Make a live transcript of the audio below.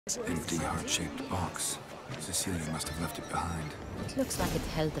Empty, heart-shaped box. Cecilia must have left it behind. It looks like it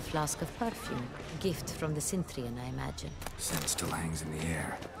held a flask of perfume. A gift from the Cintrian, I imagine. Scent still hangs in the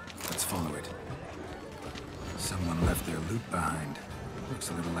air. Let's follow it. Someone left their loot behind.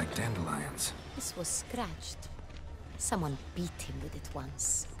 Looks a little like dandelions. This was scratched. Someone beat him with it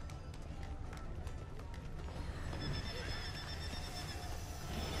once.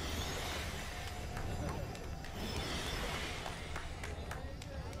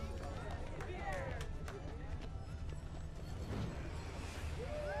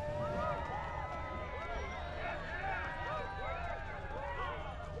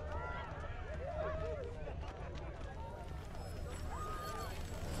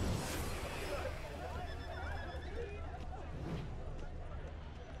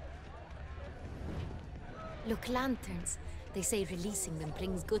 Look, lanterns. They say releasing them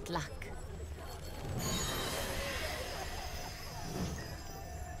brings good luck.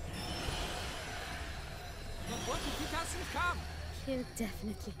 But what if he doesn't come? He'll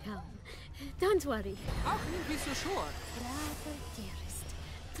definitely come. Don't worry. How can you be so sure? Brother dearest,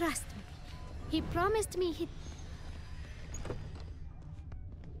 trust me. He promised me he'd...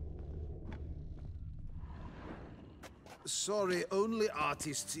 Sorry, only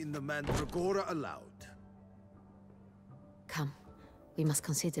artists in the Mandragora allowed. Come. We must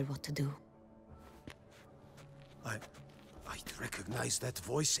consider what to do. I'd recognize that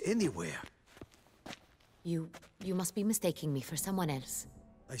voice anywhere. You must be mistaking me for someone else.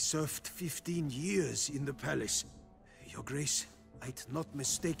 I served 15 years in the palace. Your Grace, I'd not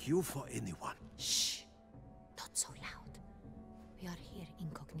mistake you for anyone. Shh. Not so loud. We are here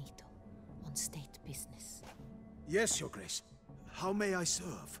incognito, on state business. Yes, Your Grace. How may I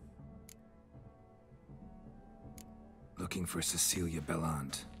serve? Looking for Cecilia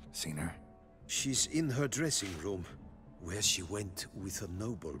Bellant. Seen her? She's in her dressing room, where she went with a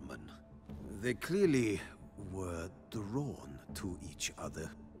nobleman. They clearly were drawn to each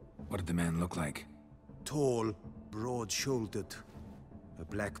other. What did the man look like? Tall, broad-shouldered, a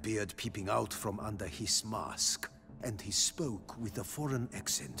black beard peeping out from under his mask, and he spoke with a foreign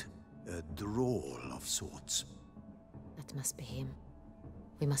accent, a drawl of sorts. That must be him.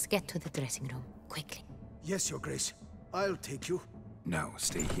 We must get to the dressing room, quickly. Yes, Your Grace. I'll take you. No,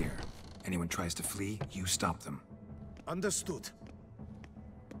 stay here. Anyone tries to flee, you stop them. Understood.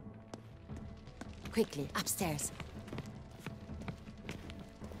 Quickly, upstairs.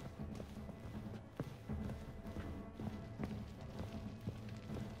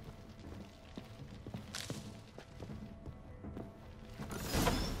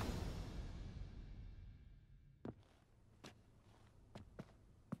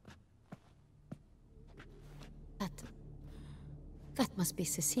 That must be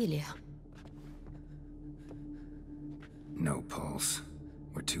Cecilia. No pulse.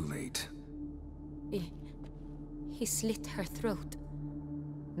 We're too late. He slit her throat.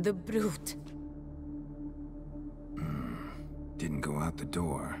 The brute. Didn't go out the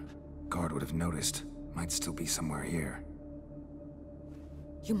door. Guard would have noticed. Might still be somewhere here.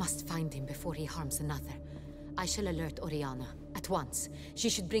 You must find him before he harms another. I shall alert Oriana. At once. She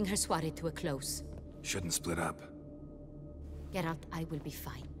should bring her soirée to a close. Shouldn't split up. Geralt, I will be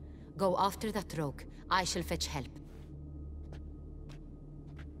fine. Go after that rogue. I shall fetch help.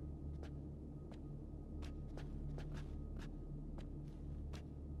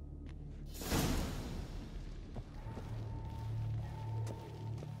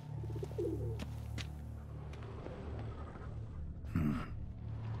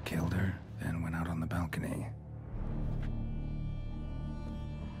 Killed her, then went out on the balcony.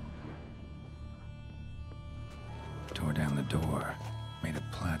 Tore down the door, made a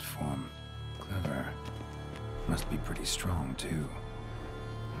platform. Clever. Must be pretty strong, too.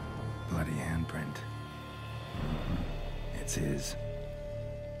 Bloody handprint. It's his.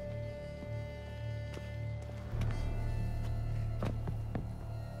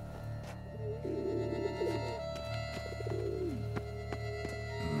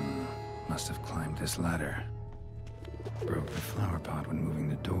 Must have climbed this ladder. Broke the flower pot when moving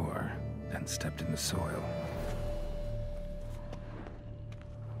the door, then stepped in the soil.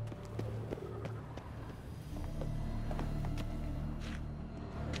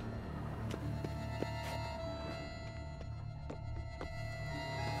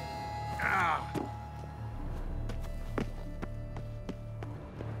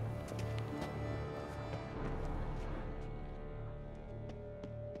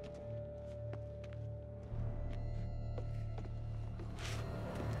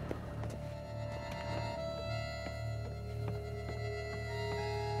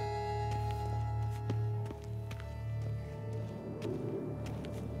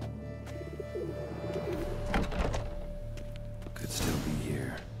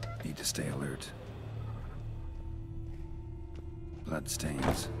 stay alert.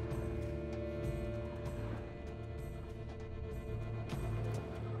 Bloodstains.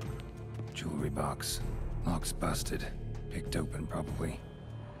 Jewelry box. Lock's busted. Picked open, probably.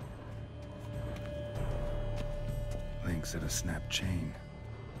 Links at a snapped chain.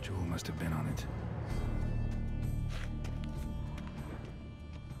 Jewel must have been on it.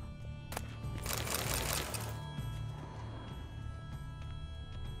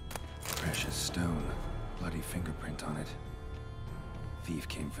 Precious stone. Bloody fingerprint on it. Thief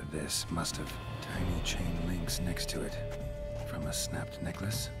came for this. Must have. Tiny chain links next to it. From a snapped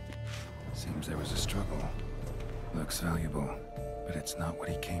necklace? Seems there was a struggle. Looks valuable, but it's not what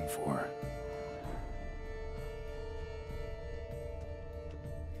he came for.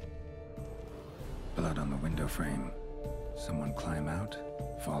 Blood on the window frame. Someone climb out?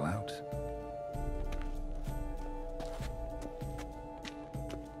 Fall out?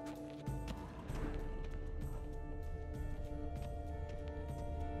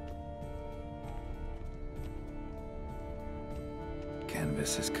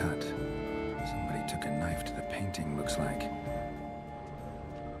 Canvas is cut. Somebody took a knife to the painting, looks like.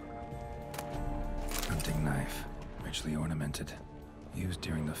 Hunting knife. Richly ornamented. Used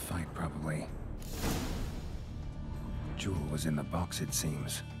during the fight, probably. Jewel was in the box, it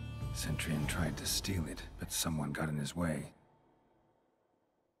seems. Centurion tried to steal it, but someone got in his way.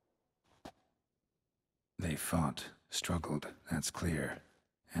 They fought, struggled, that's clear.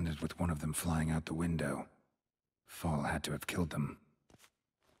 Ended with one of them flying out the window. Fall had to have killed them.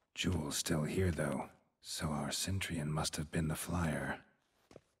 Jewel's still here, though, so our Cintrian must have been the flyer.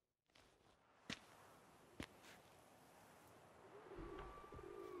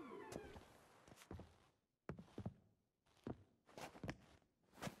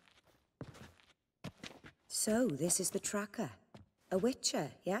 So, this is the tracker. A witcher,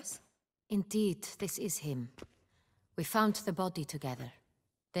 yes? Indeed, this is him. We found the body together.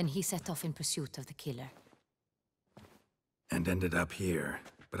 Then he set off in pursuit of the killer. And ended up here,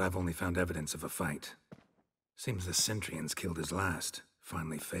 but I've only found evidence of a fight. Seems the Cintrians killed his last.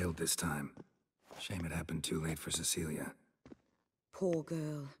 Finally failed this time. Shame it happened too late for Cecilia. Poor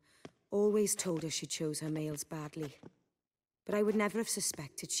girl. Always told her she chose her males badly. But I would never have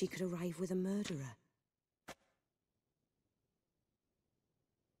suspected she could arrive with a murderer.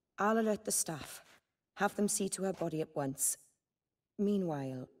 I'll alert the staff. Have them see to her body at once.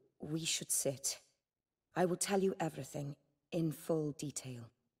 Meanwhile, we should sit. I will tell you everything, in full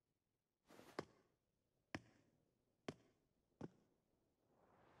detail.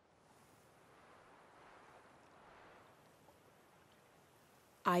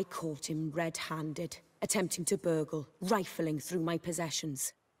 I caught him red-handed, attempting to burgle, rifling through my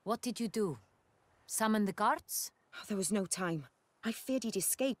possessions. What did you do? Summon the guards? There was no time. I feared he'd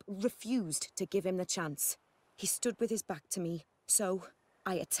escape, refused to give him the chance. He stood with his back to me, so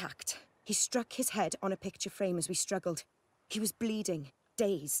I attacked. He struck his head on a picture frame as we struggled. He was bleeding,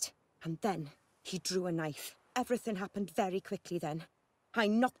 dazed, and then he drew a knife. Everything happened very quickly then. I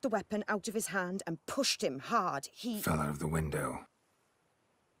knocked the weapon out of his hand and pushed him hard. He Fell out of the window.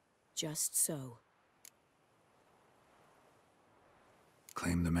 Just so.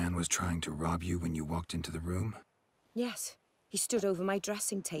 Claim the man was trying to rob you when you walked into the room? Yes. He stood over my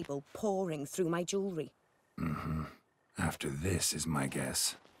dressing table, pouring through my jewelry. Mm-hmm. After this is my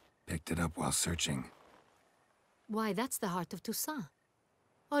guess. Picked it up while searching. Why, that's the heart of Toussaint.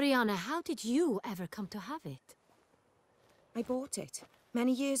 Oriana, how did you ever come to have it? I bought it,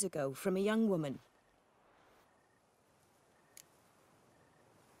 many years ago, from a young woman.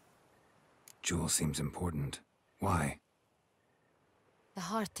 Jewel seems important. Why? The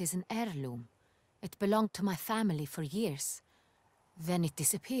heart is an heirloom. It belonged to my family for years. Then it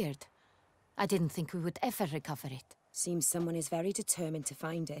disappeared. I didn't think we would ever recover it. Seems someone is very determined to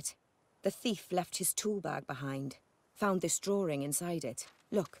find it. The thief left his tool bag behind. Found this drawing inside it.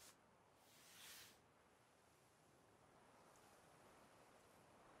 Look.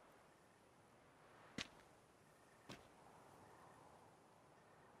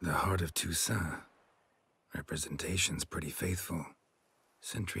 The heart of Toussaint. Representation's pretty faithful.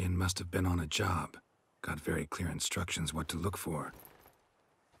 Centurion must have been on a job. Got very clear instructions what to look for.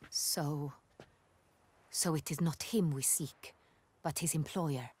 So it is not him we seek, but his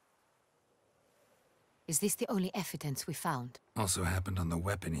employer. Is this the only evidence we found? Also happened on the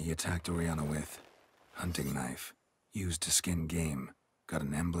weapon he attacked Oriana with. Hunting knife. Used to skin game. Got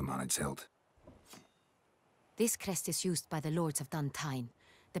an emblem on its hilt. This crest is used by the Lords of Duntine.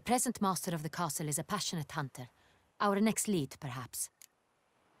 The present master of the castle is a passionate hunter. Our next lead, perhaps.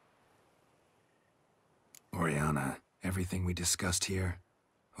 Oriana, everything we discussed here,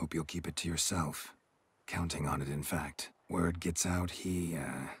 Hope you'll keep it to yourself. Counting on it, in fact. Word gets out he,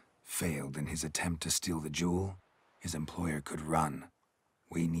 failed in his attempt to steal the jewel. His employer could run.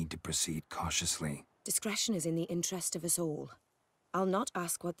 We need to proceed cautiously. Discretion is in the interest of us all. I'll not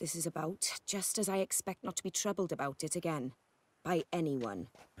ask what this is about, just as I expect not to be troubled about it again. By anyone.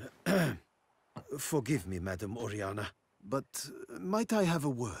 Forgive me, Madam Oriana, but might I have a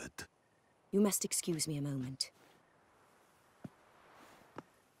word? You must excuse me a moment.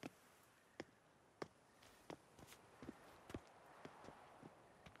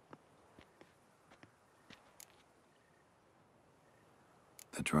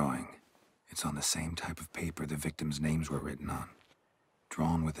 The drawing. It's on the same type of paper the victims' names were written on.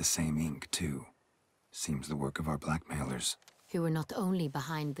 Drawn with the same ink, too. Seems the work of our blackmailers. Who were not only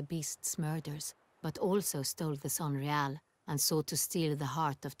behind the beast's murders, but also stole the Son Real and sought to steal the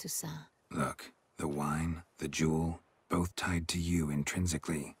heart of Toussaint. Look, the wine, the jewel, both tied to you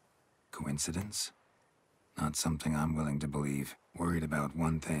intrinsically. Coincidence? Not something I'm willing to believe. Worried about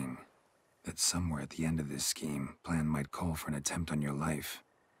one thing. That somewhere at the end of this scheme, plan might call for an attempt on your life.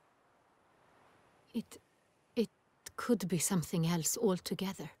 It could be something else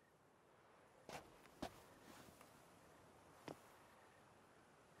altogether.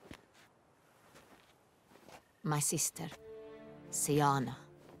 My sister, Siana,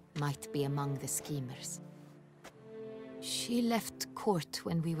 might be among the schemers. She left court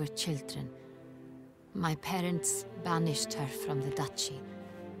when we were children. My parents banished her from the duchy.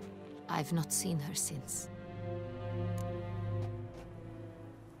 I've not seen her since.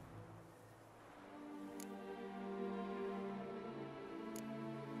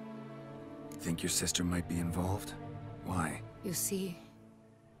 Think your sister might be involved? Why? You see,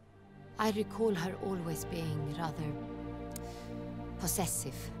 I recall her always being rather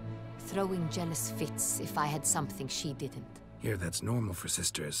possessive, throwing jealous fits if I had something she didn't. Here, that's normal for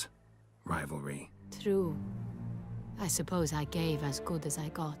sisters. Rivalry. True. I suppose I gave as good as I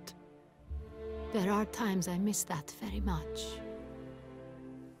got. There are times I miss that very much.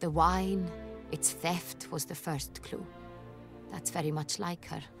 The wine, its theft, was the first clue. That's very much like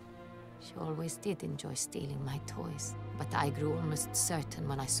her. She always did enjoy stealing my toys, but I grew almost certain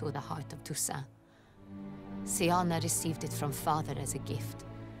when I saw the heart of Toussaint. Siana received it from father as a gift.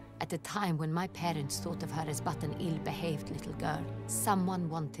 At a time when my parents thought of her as but an ill-behaved little girl, someone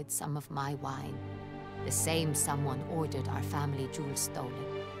wanted some of my wine. The same someone ordered our family jewels stolen,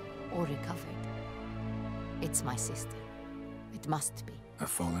 or recovered. It's my sister. It must be. A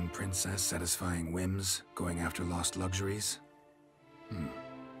fallen princess satisfying whims, going after lost luxuries?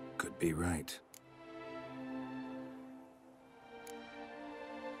 Could be right.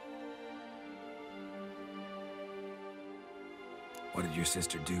 What did your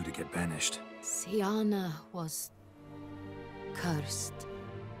sister do to get banished? Siana was cursed.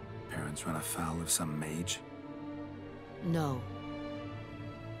 Parents run afoul of some mage? No.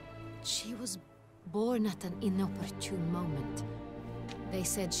 She was born at an inopportune moment. They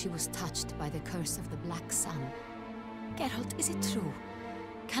said she was touched by the curse of the Black Sun. Geralt, is it true?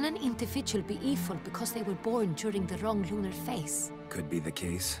 Can an individual be evil because they were born during the wrong lunar phase? Could be the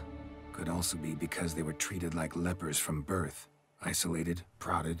case. Could also be because they were treated like lepers from birth. Isolated,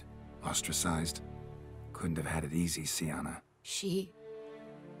 prodded, ostracized. Couldn't have had it easy, Siana. She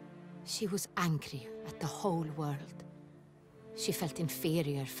was angry at the whole world. She felt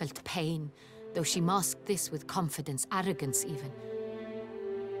inferior, felt pain, though she masked this with confidence, arrogance even.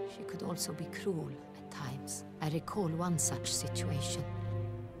 She could also be cruel at times. I recall one such situation.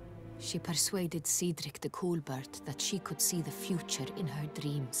 She persuaded Cedric the Coolbird that she could see the future in her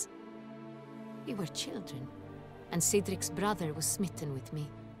dreams. We were children, and Cedric's brother was smitten with me.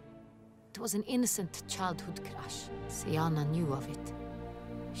 It was an innocent childhood crush. Siana knew of it.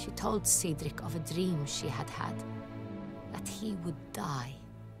 She told Cedric of a dream she had had, that he would die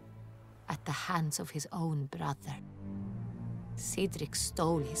at the hands of his own brother. Cedric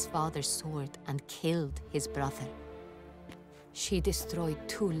stole his father's sword and killed his brother. She destroyed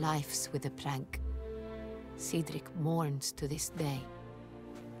 2 lives with a prank. Cedric mourns to this day.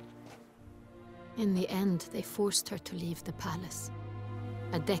 In the end, they forced her to leave the palace.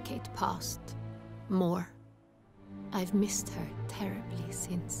 A decade passed. More. I've missed her terribly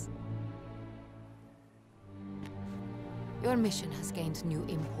since. Your mission has gained new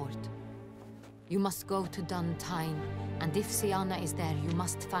import. You must go to Dun Tyne, and if Siana is there, you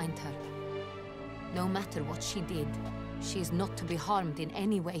must find her. No matter what she did, she is not to be harmed in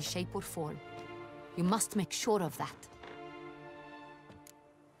any way, shape, or form. You must make sure of that.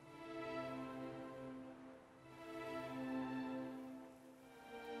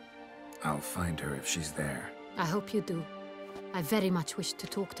 I'll find her if she's there. I hope you do. I very much wish to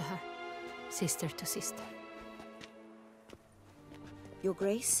talk to her. Sister to sister. Your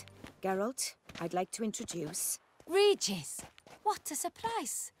Grace, Geralt, I'd like to introduce... Regis! What a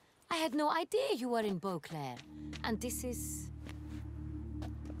surprise! I had no idea you were in Beauclair. And this is...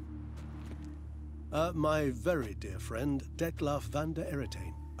 My very dear friend, Detlaf van der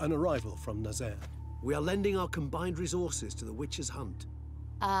Eretain, an arrival from Nazaire. We are lending our combined resources to the Witcher's hunt.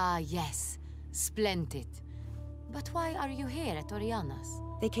 Ah, yes. Splendid. But why are you here at Oriana's?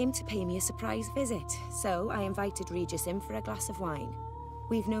 They came to pay me a surprise visit, so I invited Regis in for a glass of wine.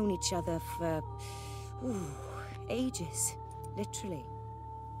 We've known each other for... ages. Literally.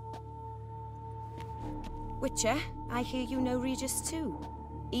 Witcher, I hear you know Regis too.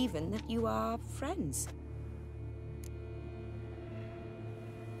 Even that you are friends.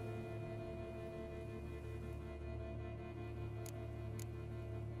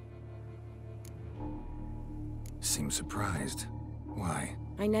 Seems surprised. Why?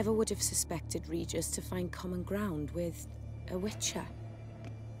 I never would have suspected Regis to find common ground with a Witcher.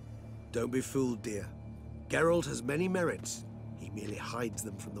 Don't be fooled, dear. Geralt has many merits. He merely hides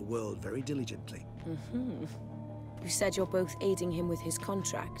them from the world very diligently. You said you're both aiding him with his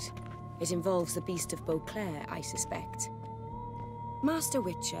contract. It involves the Beast of Beauclair, I suspect. Master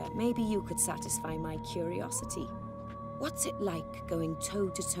Witcher, maybe you could satisfy my curiosity. What's it like going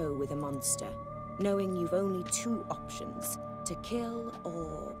toe-to-toe with a monster, knowing you've only two options, to kill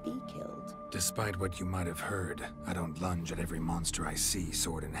or be killed? Despite what you might have heard, I don't lunge at every monster I see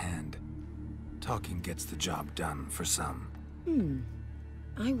sword in hand. Talking gets the job done for some.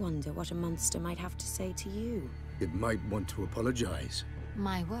 I wonder what a monster might have to say to you. It might want to apologize.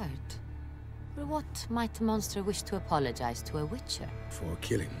 My word. For what might a monster wish to apologize to a Witcher? For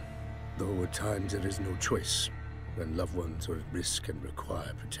killing. Though at times there is no choice, when loved ones are at risk and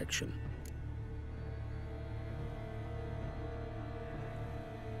require protection.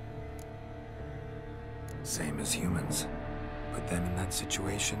 Same as humans. Put them in that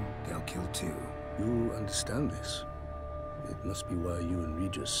situation, they'll kill too. You understand this. It must be why you and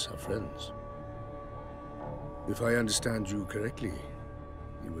Regis are friends. If I understand you correctly,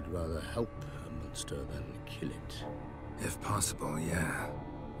 you would rather help a monster than kill it. If possible, yeah.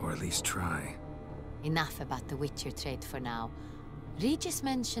 Or at least try. Enough about the Witcher trade for now. Regis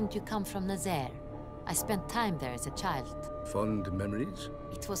mentioned you come from Nazaire. I spent time there as a child. Fond memories?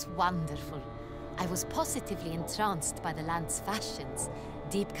 It was wonderful. I was positively entranced by the land's fashions.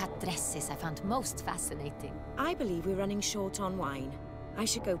 Deep-cut dresses I found most fascinating. I believe we're running short on wine. I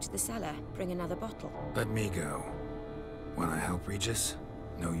should go to the cellar, bring another bottle. Let me go. Wanna help, Regis?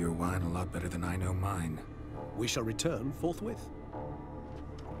 Know your wine a lot better than I know mine. We shall return forthwith.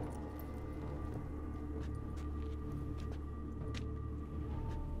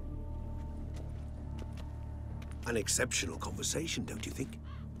 An exceptional conversation, don't you think?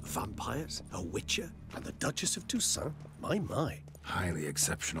 Vampires, a Witcher, And the Duchess of Toussaint? My. Highly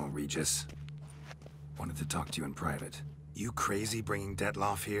exceptional, Regis. Wanted to talk to you in private. You crazy bringing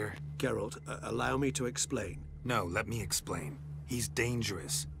Detlaf here? Geralt, allow me to explain. No, let me explain. He's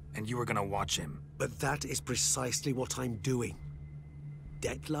dangerous, and you were gonna watch him. But that is precisely what I'm doing.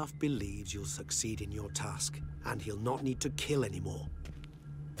 Detlaf believes you'll succeed in your task, and he'll not need to kill anymore.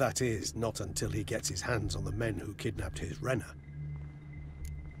 That is, not until he gets his hands on the men who kidnapped his Renna.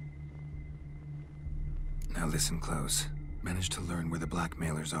 Now listen close. Managed to learn where the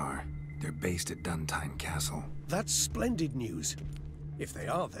blackmailers are. They're based at Duntine Castle. That's splendid news. If they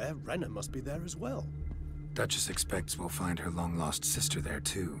are there, Renna must be there as well. Duchess expects we'll find her long-lost sister there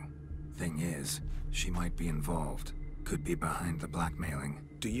too. Thing is, she might be involved. Could be behind the blackmailing.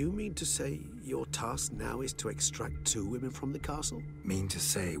 Do you mean to say your task now is to extract two women from the castle? Mean to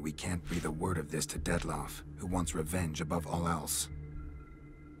say we can't breathe a word of this to Detlaf, who wants revenge above all else.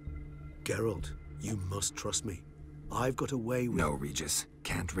 Geralt, you must trust me. I've got a way with... No, Regis.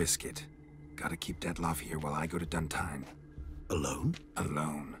 Can't risk it. Gotta keep Detlaf here while I go to Duntine. Alone?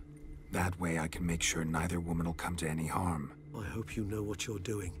 Alone. That way I can make sure neither woman will come to any harm. I hope you know what you're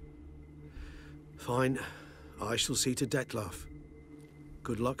doing. Fine. I shall see to Detlaf.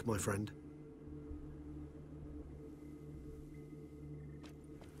 Good luck, my friend.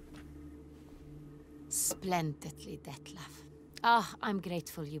 Splendidly, Detlaf. Ah, I'm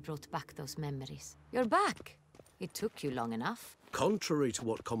grateful you brought back those memories. You're back. It took you long enough. Contrary to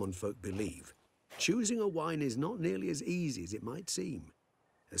what common folk believe, choosing a wine is not nearly as easy as it might seem.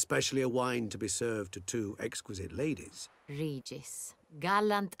 Especially a wine to be served to two exquisite ladies. Regis,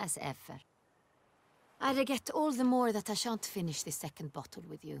 gallant as ever. I regret all the more that I shan't finish this second bottle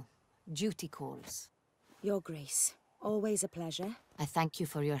with you. Duty calls. Your Grace, always a pleasure. I thank you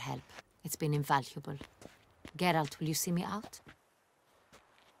for your help. It's been invaluable. Geralt, will you see me out?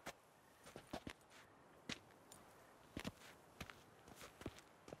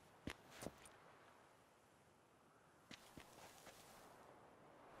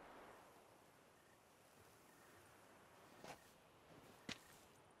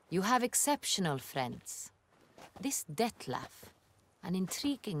 You have exceptional friends. This Detlef, an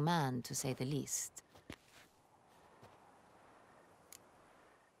intriguing man to say the least.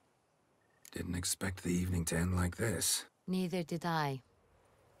 Didn't expect the evening to end like this. Neither did I.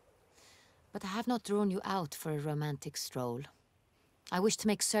 But I have not drawn you out for a romantic stroll. I wish to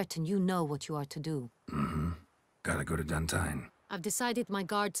make certain you know what you are to do. Gotta go to Duntine. I've decided my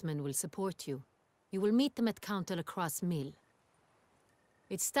guardsmen will support you. You will meet them at Count Delacroix' mill.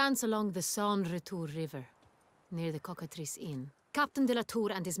 It stands along the Saône-Retour River, near the Cockatrice Inn. Captain de la Tour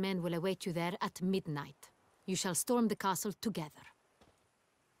and his men will await you there at midnight. You shall storm the castle together.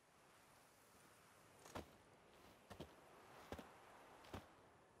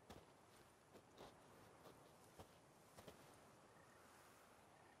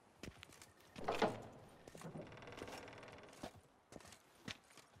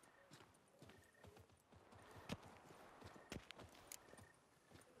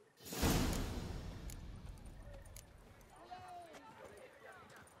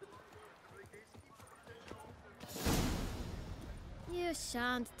 You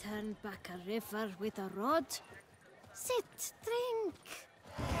shan't turn back a river with a rod. Sit, drink.